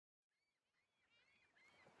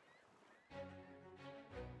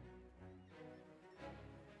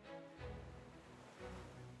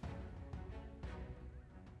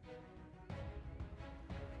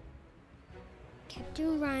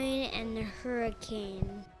Captain Ryan and the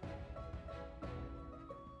Hurricane.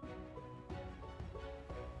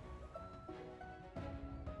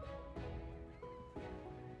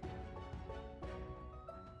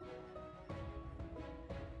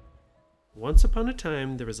 Once upon a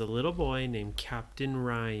time, there was a little boy named Captain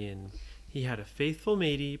Ryan. He had a faithful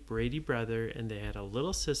matey, Brady brother, and they had a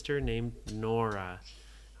little sister named Nora.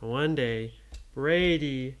 And one day,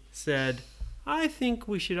 Brady said, "I think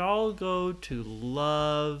we should all go to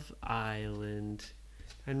Love Island."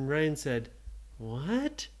 And Ryan said,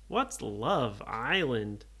 "What? What's Love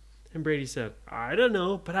Island?" And Brady said, "I don't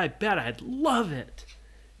know, but I bet I'd love it."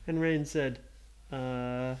 And Ryan said,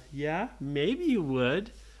 yeah, maybe you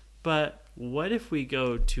would, but what if we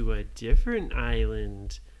go to a different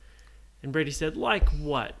island?" And Brady said, "Like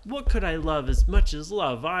what? What could I love as much as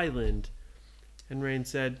Love Island?" And Ryan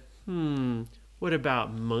said, what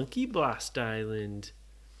about Monkey Blast Island?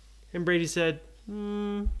 And Brady said,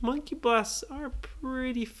 Monkey Blasts are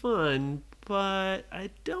pretty fun, but I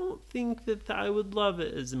don't think that I would love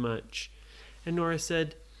it as much. And Nora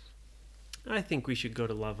said, "I think we should go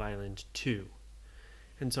to Love Island too."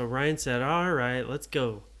 And so Ryan said, "All right, let's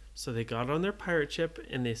go." So they got on their pirate ship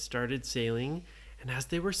and they started sailing. And as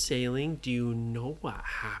they were sailing, do you know what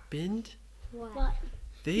happened? What?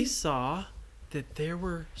 They saw that there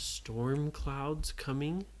were storm clouds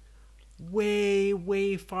coming way,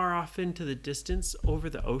 way far off into the distance over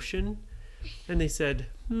the ocean. And they said,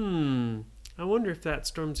 I wonder if that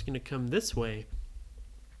storm's going to come this way.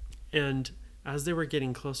 And as they were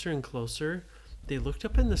getting closer and closer, they looked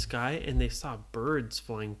up in the sky and they saw birds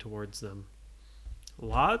flying towards them.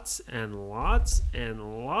 Lots and lots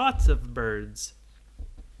and lots of birds.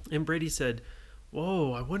 And Brady said,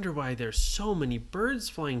 "Whoa, I wonder why there's so many birds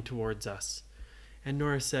flying towards us." And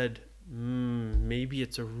Nora said, maybe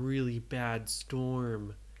it's a really bad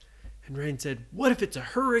storm. And Ryan said, "What if it's a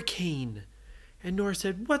hurricane?" And Nora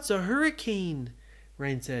said, "What's a hurricane?"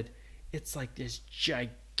 Ryan said, "It's like this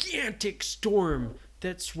gigantic storm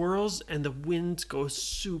that swirls and the winds go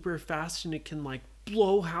super fast and it can like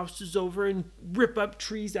blow houses over and rip up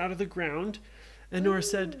trees out of the ground." And Nora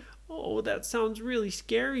said, "Oh, that sounds really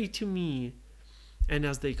scary to me." And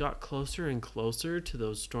as they got closer and closer to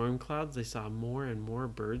those storm clouds, they saw more and more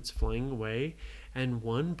birds flying away. And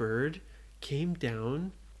one bird came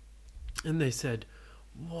down and they said,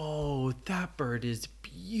 "Whoa, that bird is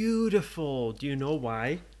beautiful." Do you know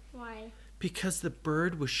why? Why? Because the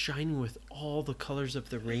bird was shining with all the colors of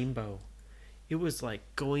the rainbow. It was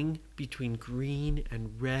like going between green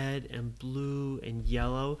and red and blue and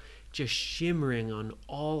yellow, just shimmering on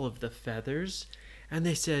all of the feathers. And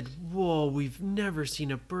they said, "Whoa, we've never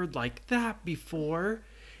seen a bird like that before."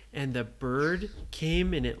 And the bird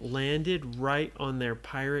came and it landed right on their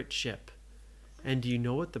pirate ship. And do you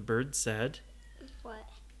know what the bird said? What?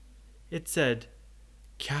 It said,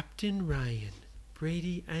 "Captain Ryan,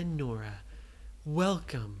 Brady, and Nora,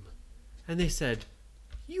 welcome." And they said,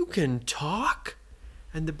 "You can talk?"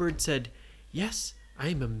 And the bird said, "Yes, I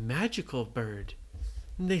am a magical bird."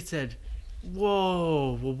 And they said,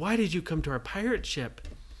 "Whoa, well, why did you come to our pirate ship?"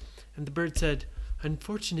 And the bird said,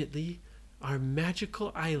 "Unfortunately, our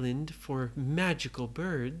magical island for magical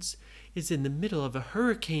birds is in the middle of a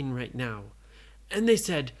hurricane right now." And they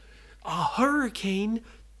said, "A hurricane?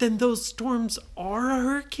 Then those storms are a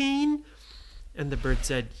hurricane?" And the bird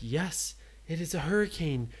said, "Yes, it is a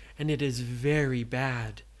hurricane, and it is very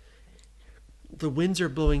bad. The winds are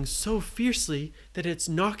blowing so fiercely that it's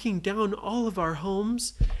knocking down all of our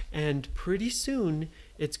homes, and pretty soon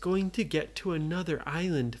it's going to get to another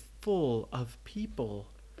island full of people."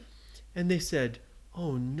 And they said,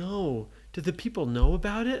 "Oh no, do the people know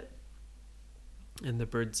about it?" And the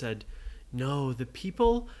bird said, "No, the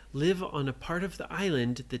people live on a part of the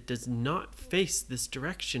island that does not face this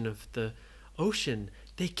direction of the ocean.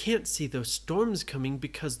 They can't see those storms coming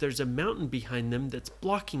because there's a mountain behind them that's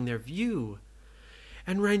blocking their view."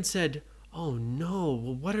 And Ryan said, "Oh no,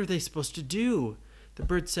 well, what are they supposed to do?" The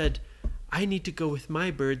bird said, "I need to go with my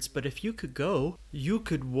birds, but if you could go, you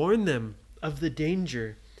could warn them of the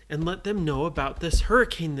danger and let them know about this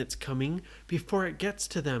hurricane that's coming before it gets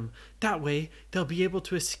to them. That way, they'll be able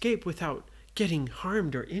to escape without getting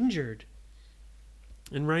harmed or injured."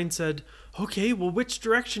 And Ryan said, "Okay, well, which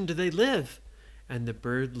direction do they live?" And the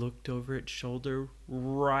bird looked over its shoulder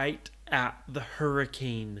right at the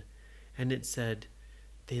hurricane. And it said,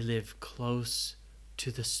 "They live close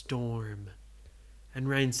to the storm." And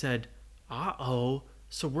Ryan said, "Uh-oh,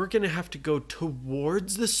 so we're going to have to go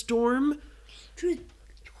towards the storm?"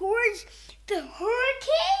 Towards the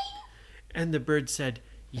hurricane? And the bird said,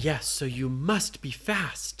 "Yes, so you must be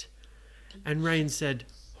fast." And Ryan said,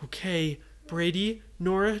 "Okay, Brady,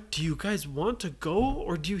 Nora, do you guys want to go,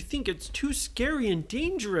 or do you think it's too scary and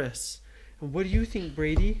dangerous? And what do you think,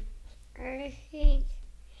 Brady? I think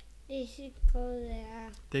they should go there.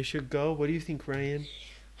 They should go? What do you think, Ryan?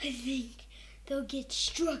 I think they'll get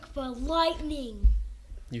struck by lightning.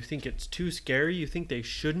 You think it's too scary? You think they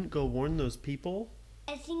shouldn't go warn those people?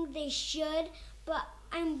 I think they should, but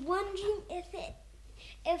I'm wondering if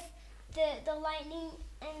the lightning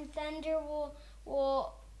and thunder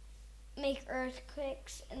will make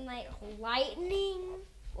earthquakes, and like lightning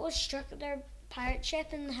will struck their pirate ship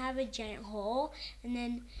and have a giant hole, and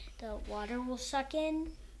then the water will suck in.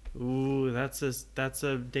 Ooh, that's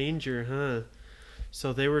a danger, huh?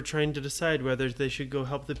 So they were trying to decide whether they should go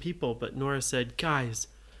help the people, but Nora said, guys,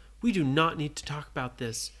 we do not need to talk about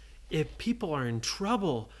this. If people are in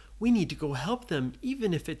trouble, we need to go help them,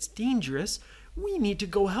 even if it's dangerous. We need to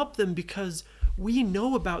go help them because we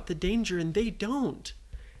know about the danger and they don't.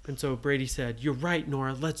 And so Brady said, you're right,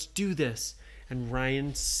 Nora, let's do this. And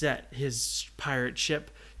Ryan set his pirate ship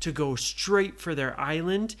to go straight for their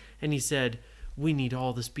island, and he said, we need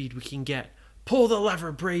all the speed we can get. Pull the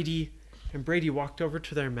lever, Brady. And Brady walked over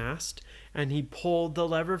to their mast, and he pulled the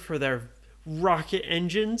lever for their rocket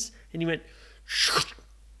engines, and he went,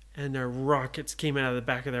 and their rockets came out of the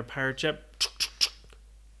back of their pirate ship,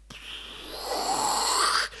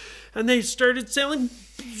 and they started sailing.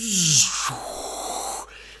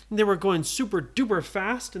 They were going super duper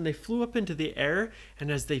fast, and they flew up into the air,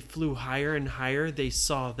 and as they flew higher and higher, they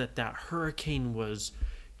saw that hurricane was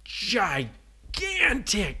gigantic.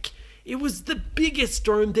 It was the biggest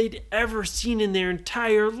storm they'd ever seen in their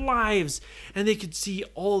entire lives, and they could see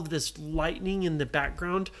all of this lightning in the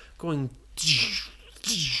background going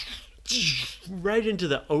right into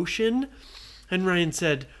the ocean. And Ryan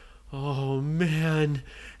said, oh man.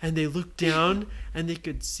 And they looked down, and they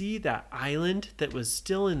could see that island that was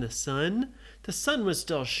still in the sun. The sun was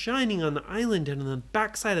still shining on the island, and on the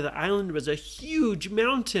backside of the island was a huge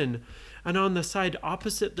mountain. And on the side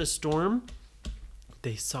opposite the storm,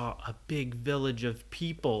 they saw a big village of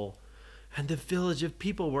people. And the village of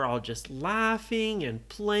people were all just laughing and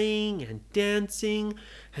playing and dancing.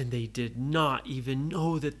 And they did not even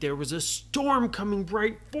know that there was a storm coming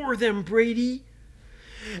right for them, Brady.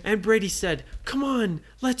 And Brady said, come on,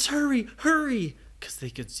 let's hurry, hurry. Because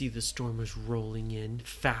they could see the storm was rolling in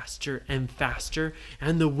faster and faster.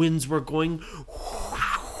 And the winds were going.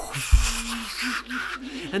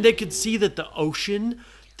 And they could see that the ocean,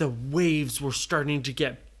 the waves were starting to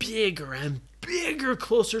get bigger and bigger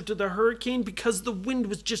closer to the hurricane because the wind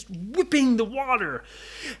was just whipping the water.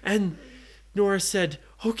 And Nora said,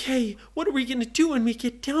 okay, what are we going to do when we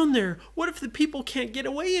get down there? What if the people can't get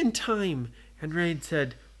away in time? And Ryan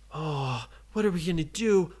said, oh, what are we going to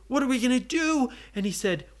do? What are we going to do? And he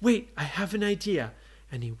said, wait, I have an idea.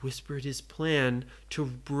 And he whispered his plan to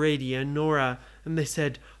Brady and Nora. And they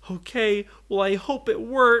said, okay, well, I hope it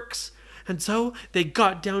works. And so they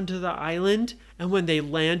got down to the island. And when they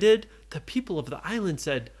landed, the people of the island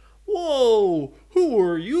said, whoa, who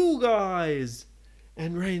are you guys?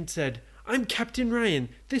 And Ryan said, I'm Captain Ryan.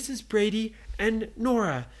 This is Brady and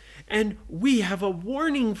Nora. And we have a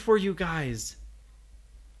warning for you guys.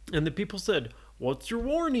 And the people said, what's your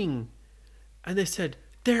warning? And they said,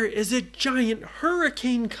 there is a giant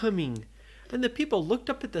hurricane coming. And the people looked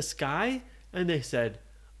up at the sky and they said,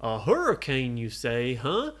 a hurricane, you say,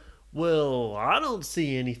 huh? Well, I don't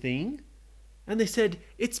see anything. And they said,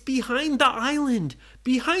 it's behind the island,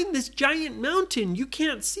 behind this giant mountain. You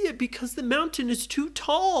can't see it because the mountain is too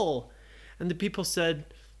tall. And the people said,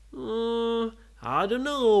 I don't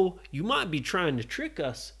know. You might be trying to trick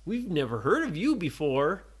us. We've never heard of you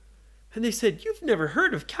before. And they said, you've never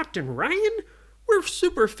heard of Captain Ryan? We're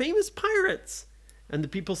super famous pirates. And the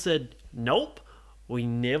people said, nope, we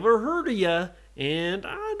never heard of you. And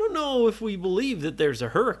I don't know if we believe that there's a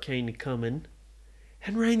hurricane coming.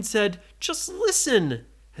 And Ryan said, just listen.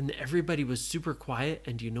 And everybody was super quiet.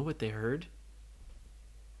 And do you know what they heard?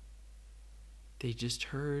 They just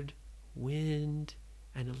heard wind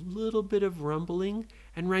and a little bit of rumbling.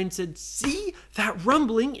 And Ryan said, see, that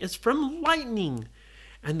rumbling is from lightning.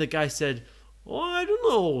 And the guy said, oh, I don't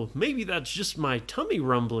know, maybe that's just my tummy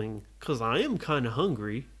rumbling, 'cause I am kind of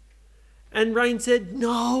hungry. And Ryan said,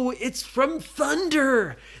 no, it's from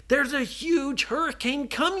thunder. There's a huge hurricane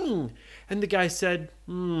coming. And the guy said,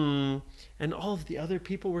 And all of the other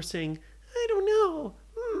people were saying, I don't know.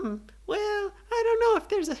 Well, I don't know if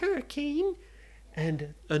there's a hurricane.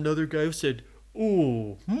 And another guy said,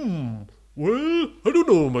 well, I don't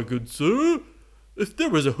know, my good sir. If there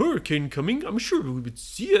was a hurricane coming, I'm sure we would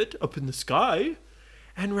see it up in the sky.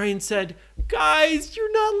 And Ryan said, "Guys,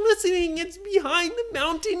 you're not listening. It's behind the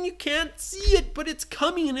mountain. You can't see it, but it's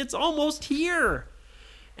coming and it's almost here."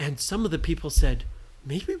 And some of the people said,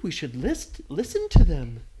 "Maybe we should listen to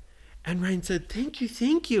them." And Ryan said, thank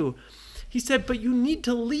you. He said, "But you need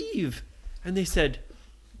to leave." And they said,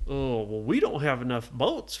 "Oh, well, we don't have enough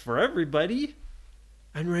boats for everybody."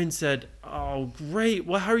 And Ryan said, "Oh, great.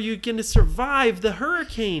 Well, how are you going to survive the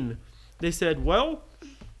hurricane?" They said, "Well,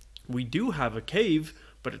 we do have a cave,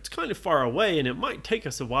 but it's kind of far away and it might take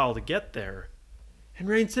us a while to get there." And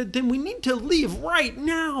Ryan said, "Then we need to leave right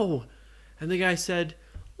now." And the guy said,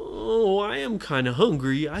 "Oh, I am kind of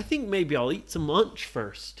hungry. I think maybe I'll eat some lunch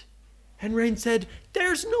first." And Ryan said,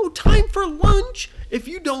 "There's no time for lunch. If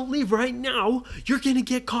you don't leave right now, you're going to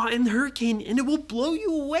get caught in the hurricane and it will blow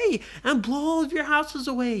you away and blow all of your houses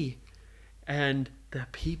away." And the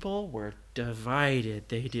people were divided.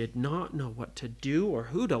 They did not know what to do or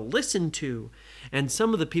who to listen to. And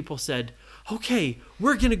some of the people said, "Okay,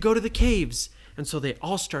 we're going to go to the caves." And so they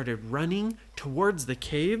all started running towards the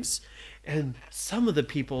caves. And some of the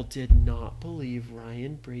people did not believe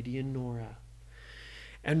Ryan, Brady, and Nora.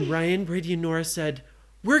 And Ryan, Brady, and Nora said,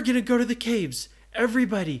 "We're going to go to the caves.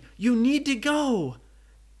 Everybody, you need to go."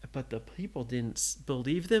 But the people didn't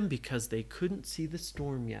believe them because they couldn't see the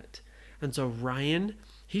storm yet. And so Ryan,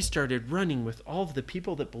 he started running with all of the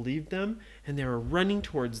people that believed them, and they were running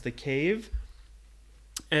towards the cave.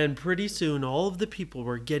 And pretty soon, all of the people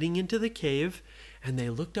were getting into the cave, and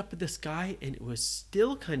they looked up at the sky, and it was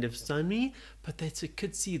still kind of sunny, but they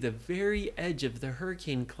could see the very edge of the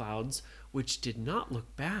hurricane clouds, which did not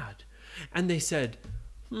look bad. And they said,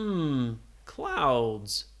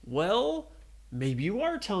 "Clouds. Well, maybe you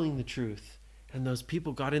are telling the truth." And those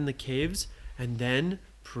people got in the caves, and then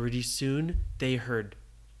pretty soon they heard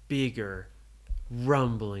bigger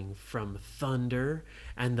rumbling from thunder,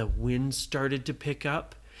 and the wind started to pick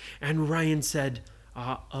up. And Ryan said,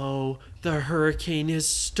 "Uh-oh, the hurricane has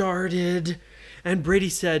started." And Brady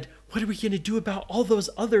said, "What are we going to do about all those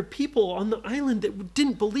other people on the island that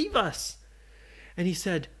didn't believe us?" And he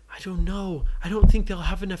said, "I don't know. I don't think they'll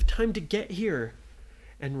have enough time to get here."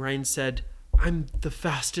 And Ryan said, "I'm the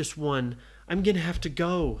fastest one. I'm going to have to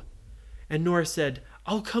go." And Nora said,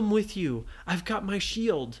 "I'll come with you. I've got my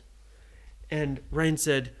shield." And Ryan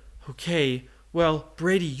said, "Okay, well,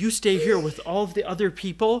 Brady, you stay here with all of the other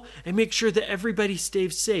people and make sure that everybody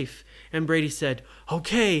stays safe." And Brady said,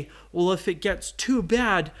 "Okay, well, if it gets too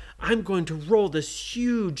bad, I'm going to roll this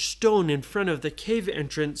huge stone in front of the cave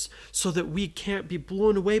entrance so that we can't be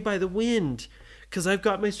blown away by the wind, because I've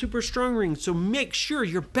got my super strong ring, so make sure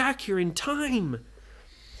you're back here in time."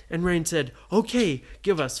 And Ryan said, "Okay,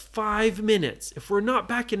 give us 5 minutes. If we're not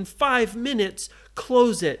back in 5 minutes,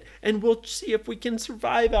 close it, and we'll see if we can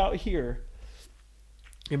survive out here."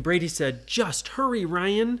 And Brady said, "Just hurry,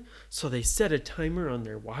 Ryan." So they set a timer on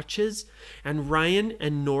their watches, and Ryan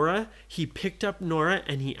and Nora, he picked up Nora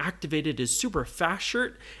and he activated his super fast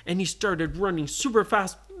shirt, and he started running super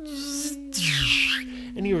fast.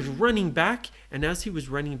 And he was running back, and as he was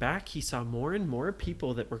running back, he saw more and more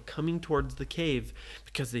people that were coming towards the cave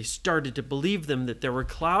because they started to believe them that there were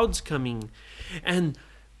clouds coming.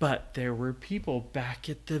 But there were people back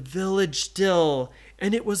at the village still,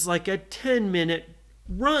 and it was like a 10-minute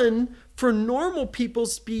run for normal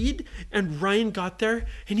people's speed. And Ryan got there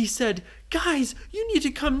and he said, "Guys, you need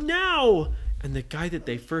to come now." And the guy that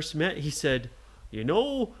they first met, he said,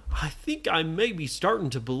 "I think I may be starting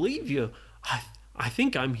to believe you. I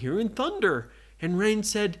think I'm hearing thunder." And Ryan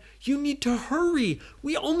said, "You need to hurry.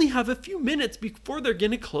 We only have a few minutes before they're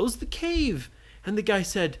going to close the cave." And the guy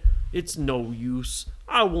said, "It's no use.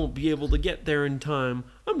 I won't be able to get there in time.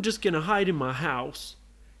 I'm just going to hide in my house."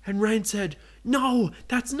 And Ryan said, "No,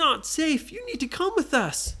 that's not safe. You need to come with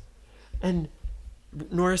us." And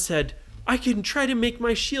Nora said, "I can try to make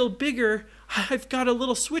my shield bigger. I've got a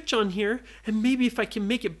little switch on here, and maybe if I can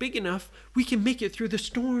make it big enough, we can make it through the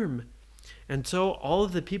storm." And so all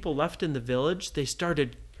of the people left in the village, they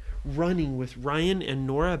started running with Ryan and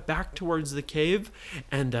Nora back towards the cave,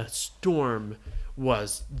 and the storm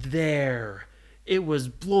was there. It was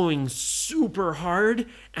blowing super hard,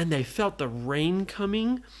 and they felt the rain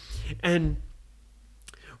coming. And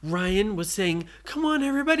Ryan was saying, "Come on,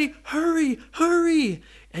 everybody, hurry, hurry."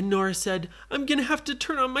 And Nora said, "I'm going to have to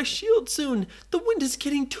turn on my shield soon. The wind is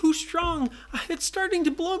getting too strong. It's starting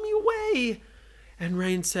to blow me away." And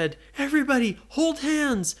Ryan said, "Everybody, hold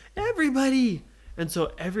hands, everybody." And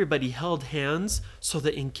so everybody held hands so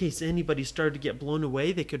that in case anybody started to get blown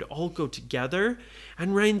away, they could all go together.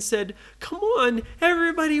 And Ryan said, "Come on,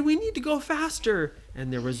 everybody, we need to go faster."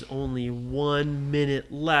 And there was only 1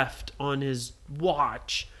 minute left on his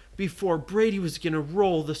watch before Brady was going to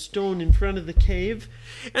roll the stone in front of the cave.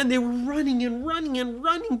 And they were running and running and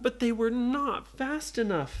running, but they were not fast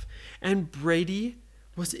enough. And Brady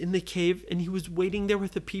was in the cave, and he was waiting there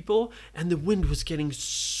with the people, and the wind was getting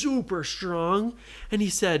super strong. And he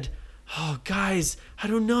said, "Oh, guys, I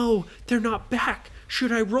don't know. They're not back.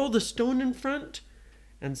 Should I roll the stone in front?"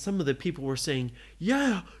 And some of the people were saying,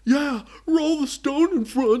 yeah, roll the stone in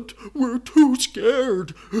front. We're too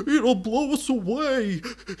scared. It'll blow us away.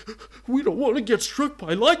 We don't want to get struck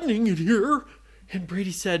by lightning in here. And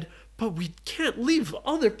Brady said, "But we can't leave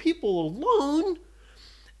other people alone."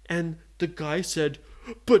 And the guy said,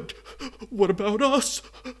 "But what about us?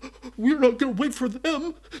 We're not going to wait for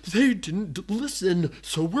them. They didn't listen,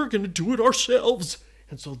 so we're going to do it ourselves."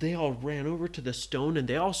 And so they all ran over to the stone, and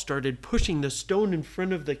they all started pushing the stone in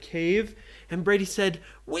front of the cave. And Brady said,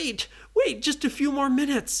 wait, just a few more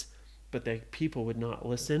minutes. But the people would not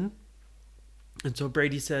listen. And so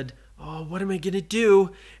Brady said, "Oh, what am I going to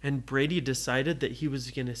do?" And Brady decided that he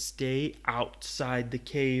was going to stay outside the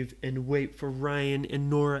cave and wait for Ryan and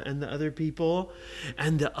Nora and the other people.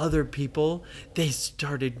 And the other people, they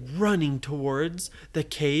started running towards the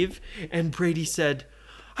cave. And Brady said,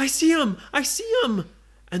 I see him.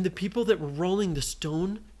 And the people that were rolling the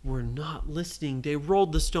stone were not listening. They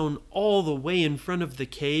rolled the stone all the way in front of the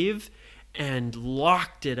cave and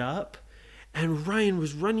locked it up. And Ryan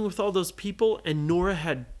was running with all those people, and Nora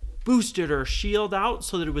had boosted her shield out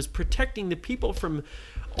so that it was protecting the people from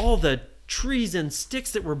all the trees and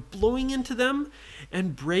sticks that were blowing into them.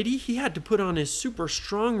 And Brady, he had to put on his super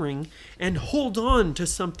strong ring and hold on to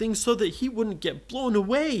something so that he wouldn't get blown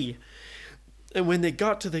away. And when they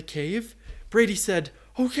got to the cave, Brady said,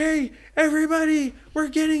 "Okay, everybody, we're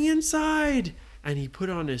getting inside." And he put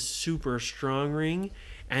on his super strong ring,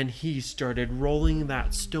 and he started rolling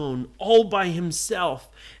that stone all by himself.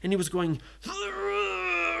 And he was going,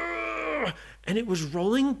 and it was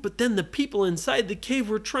rolling, but then the people inside the cave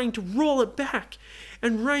were trying to roll it back.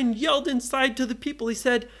 And Ryan yelled inside to the people. He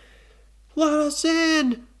said, "Let us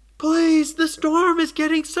in. Please, the storm is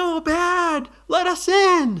getting so bad. Let us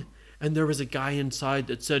in." And there was a guy inside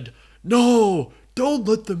that said, "No, don't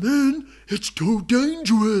let them in. It's too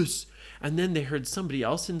dangerous." And then they heard somebody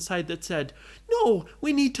else inside that said, "No,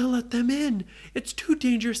 we need to let them in. It's too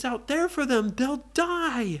dangerous out there for them. They'll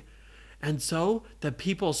die." And so the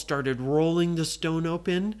people started rolling the stone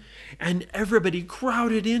open, and everybody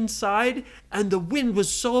crowded inside, and the wind was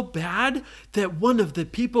so bad that one of the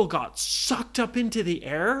people got sucked up into the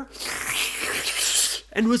air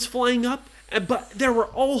and was flying up, but they were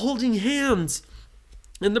all holding hands.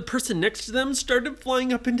 And the person next to them started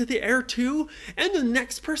flying up into the air too, and the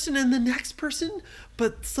next person and the next person.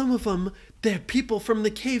 But some of them, the people from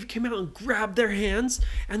the cave came out and grabbed their hands,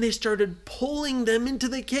 and they started pulling them into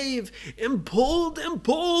the cave, and pulled and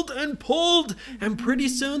pulled and pulled. And pretty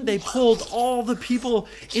soon they pulled all the people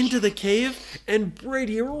into the cave, and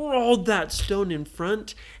Brady rolled that stone in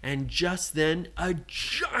front. And just then a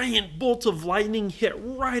giant bolt of lightning hit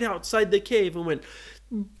right outside the cave and went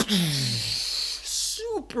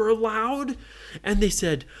super loud. And they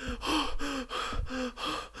said,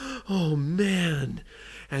 "Oh man."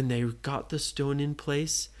 And they got the stone in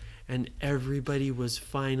place, and everybody was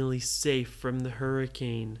finally safe from the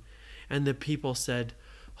hurricane. And the people said,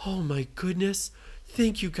 "Oh my goodness,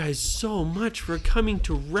 thank you guys so much for coming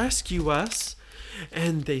to rescue us."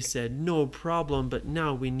 And they said, "No problem, but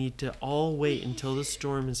now we need to all wait until the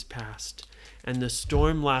storm is past." And the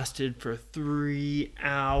storm lasted for 3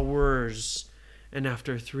 hours. And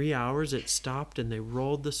after 3 hours, it stopped, and they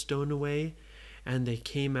rolled the stone away, and they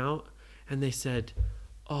came out, and they said,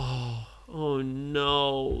 Oh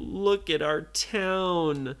no, look at our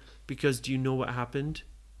town." Because do you know what happened?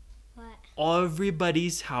 What?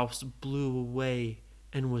 Everybody's house blew away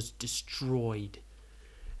and was destroyed.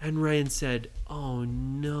 And Ryan said, "Oh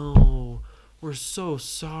no, we're so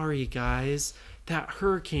sorry, guys. That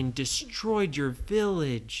hurricane destroyed your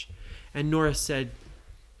village." And Nora said,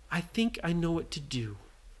 "I think I know what to do."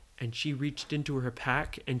 And she reached into her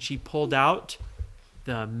pack and she pulled out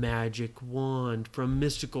the magic wand from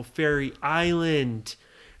Mystical Fairy Island.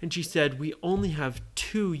 And she said, "We only have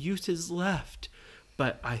 2 uses left,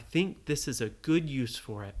 but I think this is a good use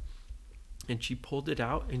for it." And she pulled it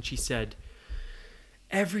out and she said,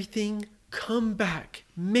 "Everything come back,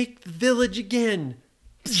 make the village again."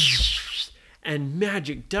 And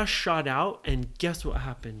magic dust shot out, and guess what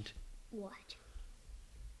happened? What?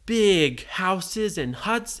 Big houses and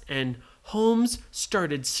huts and homes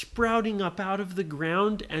started sprouting up out of the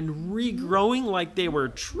ground and regrowing like they were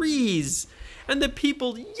trees. And the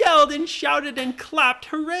people yelled and shouted and clapped,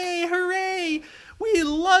 "Hooray, hooray! We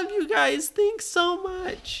love you guys, thanks so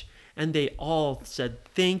much." And they all said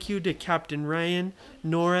thank you to Captain Ryan,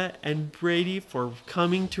 Nora, and Brady for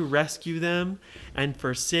coming to rescue them and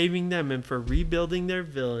for saving them and for rebuilding their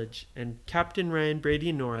village. And Captain Ryan, Brady,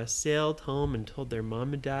 and Nora sailed home and told their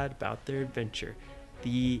mom and dad about their adventure.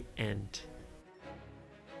 The end.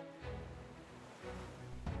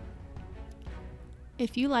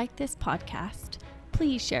 If you like this podcast,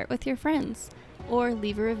 please share it with your friends or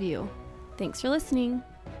leave a review. Thanks for listening.